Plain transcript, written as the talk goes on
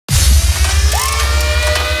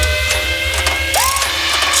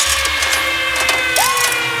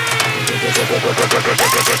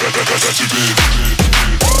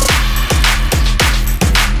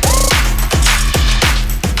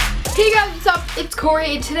up? It's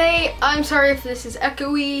Corey, and today I'm sorry if this is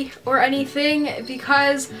echoey or anything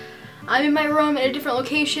because I'm in my room in a different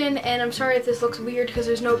location, and I'm sorry if this looks weird because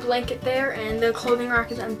there's no blanket there and the clothing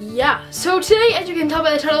rack is empty. Yeah, so today, as you can tell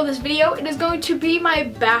by the title of this video, it is going to be my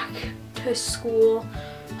back to school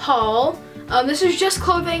haul. This is just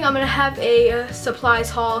clothing. I'm going to have a supplies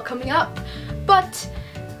haul coming up, but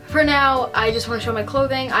for now, I just want to show my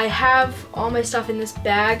clothing. I have all my stuff in this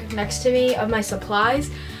bag next to me of my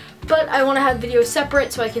supplies, but I want to have videos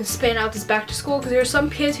separate so I can span out this back to school because there are some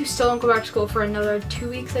kids who still don't go back to school for another 2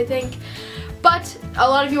 weeks, I think. But a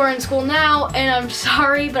lot of you are in school now, and I'm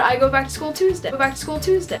sorry, but I go back to school Tuesday.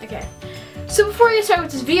 Okay. So before I get started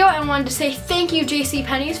with this video, I wanted to say thank you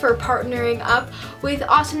JCPenney's for partnering up with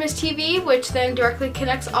Awesomeness TV, which then directly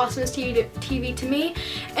connects Awesomeness TV to me,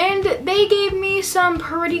 and they gave me some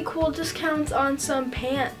pretty cool discounts on some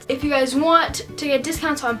pants. If you guys want to get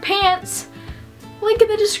discounts on pants, link in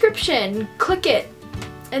the description, click it.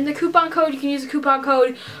 And the coupon code, you can use the coupon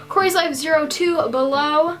code Coryslife02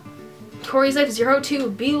 below,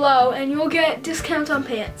 Coryslife02 below, and you'll get discounts on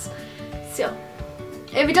pants. So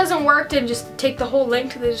if it doesn't work, then just take the whole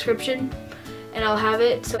link to the description and I'll have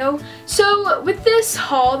it. So with this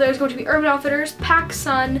haul, there's going to be Urban Outfitters,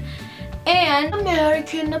 pacsun, and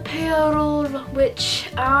American Apparel, which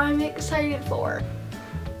I'm excited for.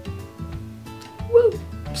 Woo!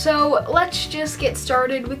 So let's just get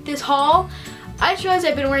started with this haul. I just realized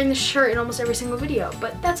I've been wearing this shirt in almost every single video,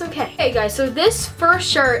 but that's okay. Hey guys, so this first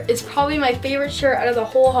shirt is probably my favorite shirt out of the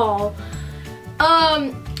whole haul.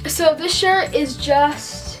 So this shirt is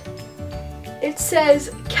just, it says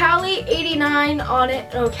Cali 89 on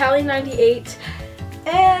it, no, Cali 98,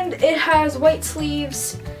 and it has white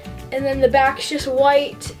sleeves, and then the back's just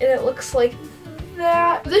white, and it looks like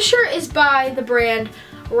that. This shirt is by the brand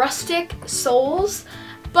Rustic Souls,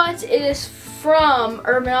 but it is from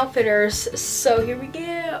Urban Outfitters, so here we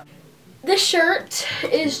go. This shirt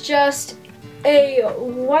is just a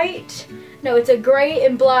white, no, it's a gray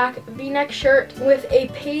and black v-neck shirt with a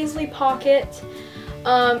paisley pocket,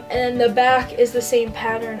 and the back is the same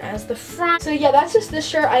pattern as the front. So yeah, that's just this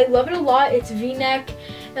shirt. I love it a lot. It's v-neck,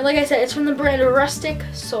 and like I said, it's from the brand Rustic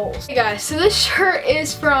Souls. Hey guys, so this shirt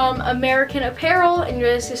is from American Apparel, and you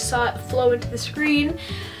guys just saw it flow into the screen.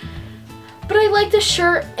 But I like this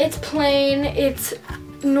shirt. It's plain, it's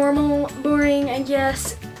normal, boring, I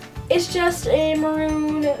guess. It's just a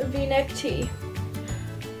maroon v-neck tee.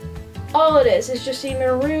 All it is just a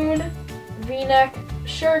maroon v-neck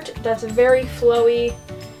shirt that's very flowy,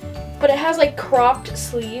 but it has like cropped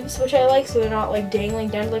sleeves, which I like, so they're not like dangling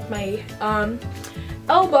down to like my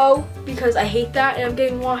elbow, because I hate that and I'm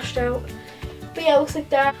getting washed out. But yeah, it looks like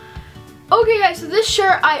that. Okay guys, so this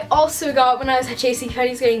shirt I also got when I was at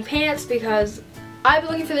JCPenney's getting pants, because I've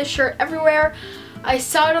been looking for this shirt everywhere. I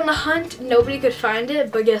saw it on the hunt, nobody could find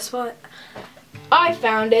it, but guess what? I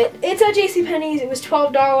found it. It's at JCPenney's. It was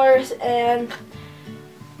 $12, and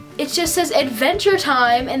it just says Adventure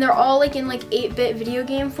Time, and they're all like in like 8-bit video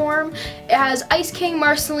game form. It has Ice King,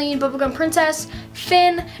 Marceline, Bubblegum Princess,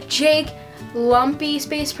 Finn, Jake, Lumpy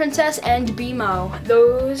Space Princess, and BMO.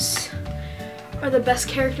 Those are the best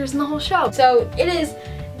characters in the whole show. So it is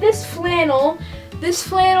this flannel. This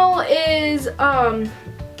flannel is,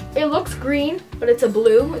 it looks green, but it's a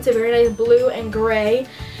blue. It's a very nice blue and gray.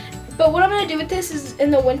 But what I'm going to do with this is, in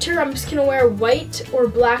the winter, I'm just going to wear white or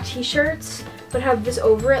black t-shirts, but have this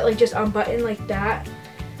over it, like just unbuttoned like that.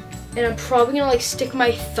 And I'm probably going to like stick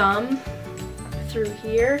my thumb through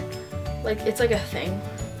here. Like, it's like a thing.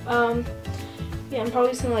 Yeah, I'm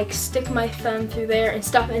probably just going to like stick my thumb through there and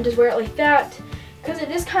stuff and just wear it like that. Because it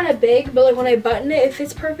is kind of big, but like when I button it, it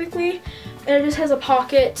fits perfectly. And it just has a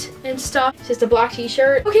pocket and stuff. It's just a black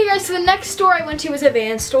t-shirt. Okay guys, so the next store I went to was a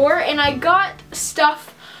Vans store, and I got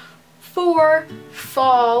stuff for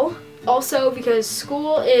fall, also because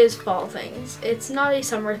school is fall things. It's not a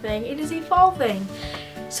summer thing, it is a fall thing.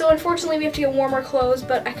 So unfortunately we have to get warmer clothes,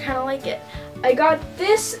 but I kind of like it. I got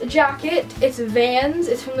this jacket. It's Vans,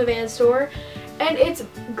 it's from the Vans store, and it's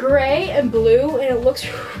gray and blue, and it looks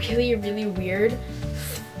really, really weird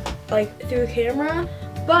like through the camera,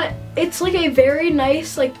 but it's like a very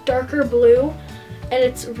nice like darker blue, and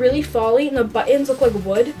it's really fall-y, and the buttons look like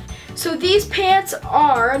wood. So these pants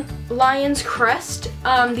are Lion's Crest.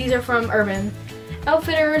 These are from Urban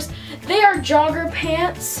Outfitters. They are jogger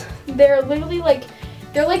pants. They're literally like,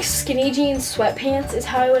 they're like skinny jeans sweatpants is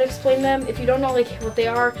how I would explain them. If you don't know like what they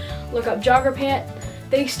are, look up jogger pant.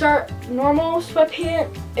 They start normal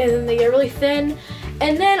sweatpant, and then they get really thin.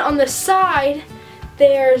 And then on the side,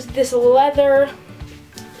 there's this leather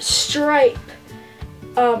stripe.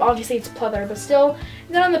 Obviously it's pleather, but still.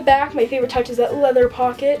 Then on the back, my favorite touch is that leather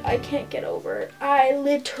pocket. I can't get over it. I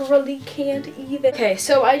literally can't even. Okay,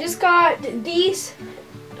 so I just got these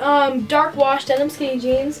dark wash denim skinny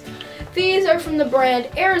jeans. These are from the brand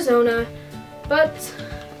Arizona,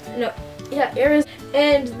 Arizona.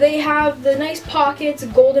 And they have the nice pockets,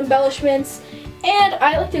 gold embellishments, and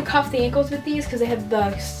I like to cuff the ankles with these because they have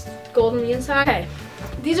the gold on the inside. Okay,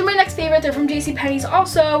 these are my next favorite. They're from JCPenney's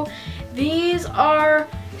also. These are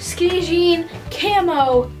skinny jean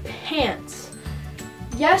camo pants.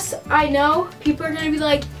 Yes, I know people are gonna be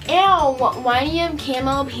like, ew, why do you have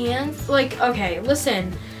camo pants? Like, okay,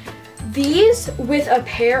 listen. These with a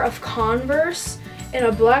pair of Converse and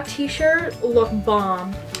a black t-shirt look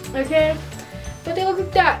bomb, okay? But they look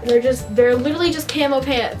like that. They're literally just camo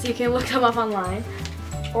pants. You can look them up online.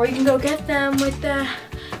 Or you can go get them with the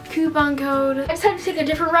coupon code. I decided to take a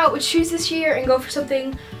different route with shoes this year and go for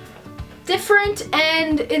something different,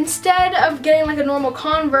 and instead of getting like a normal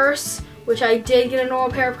Converse, which I did get a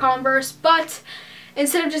normal pair of Converse, but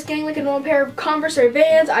instead of just getting like a normal pair of Converse or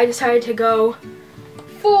Vans, I decided to go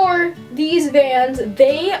for these Vans.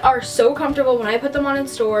 They are so comfortable when I put them on in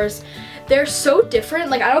stores. They're so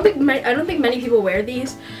different. Like I don't think many people wear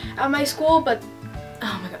these at my school, but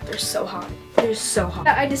oh my god, they're so hot. They're so hot.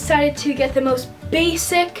 I decided to get the most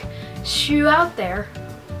basic shoe out there.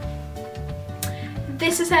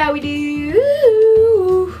 This is how we do.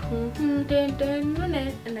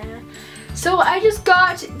 So I just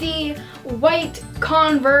got the white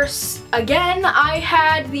Converse again. I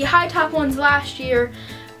had the high top ones last year.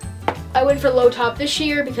 I went for low top this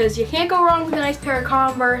year because you can't go wrong with a nice pair of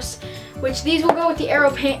Converse, which these will go with the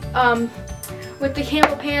with the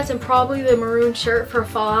camo pants and probably the maroon shirt for a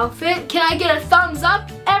fall outfit. Can I get a thumbs up?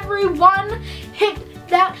 Everyone hit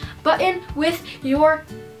that button with your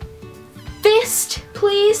fist,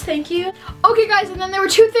 please. Thank you. Okay guys, and then there were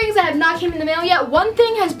two things that have not came in the mail yet. One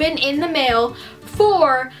thing has been in the mail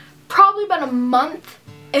for probably about a month.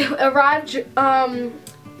 It arrived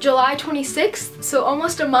July 26th, so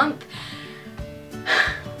almost a month.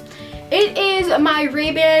 It is my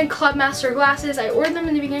RayBan Clubmaster glasses. I ordered them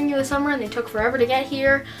in the beginning of the summer and they took forever to get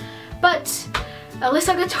here, but at least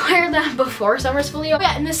I get to wear them before summer's fully over.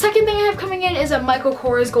 Yeah, and the second thing I have coming in is a Michael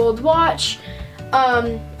Kors gold watch.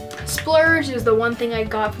 Splurge is the one thing I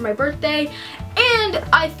got for my birthday, and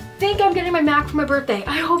I think I'm getting my Mac for my birthday.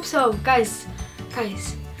 I hope so. Guys,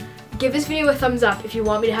 give this video a thumbs up if you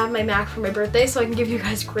want me to have my Mac for my birthday so I can give you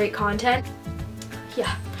guys great content.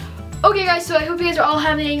 Yeah. Okay guys, so I hope you guys are all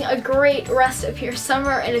having a great rest of your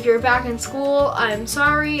summer, and if you're back in school, I'm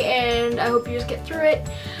sorry, and I hope you just get through it.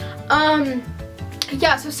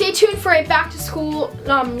 Yeah, so stay tuned for a back to school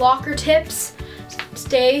locker tips.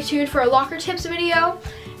 Stay tuned for a locker tips video,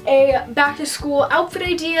 a back to school outfit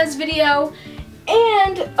ideas video,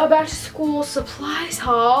 and a back to school supplies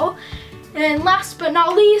haul. And last but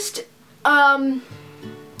not least, back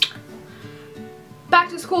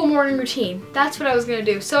to school morning routine. That's what I was gonna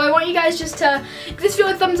do. So I want you guys just to give this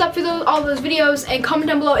video a thumbs up for all those videos, and comment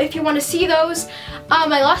down below if you want to see those.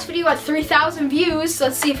 My last video had 3,000 views. So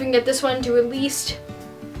let's see if we can get this one to at least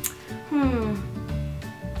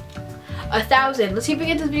 1,000. Let's see if we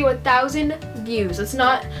can get this video 1,000 views. Let's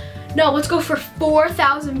go for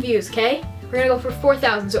 4,000 views, okay? We're gonna go for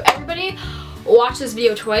 4,000. So everybody watch this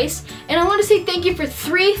video twice. And I want to say thank you for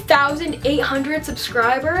 3,800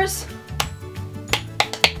 subscribers.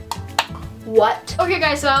 What? Okay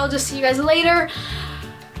guys, so I'll just see you guys later.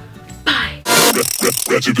 Bye.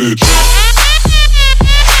 Ratchet bitch.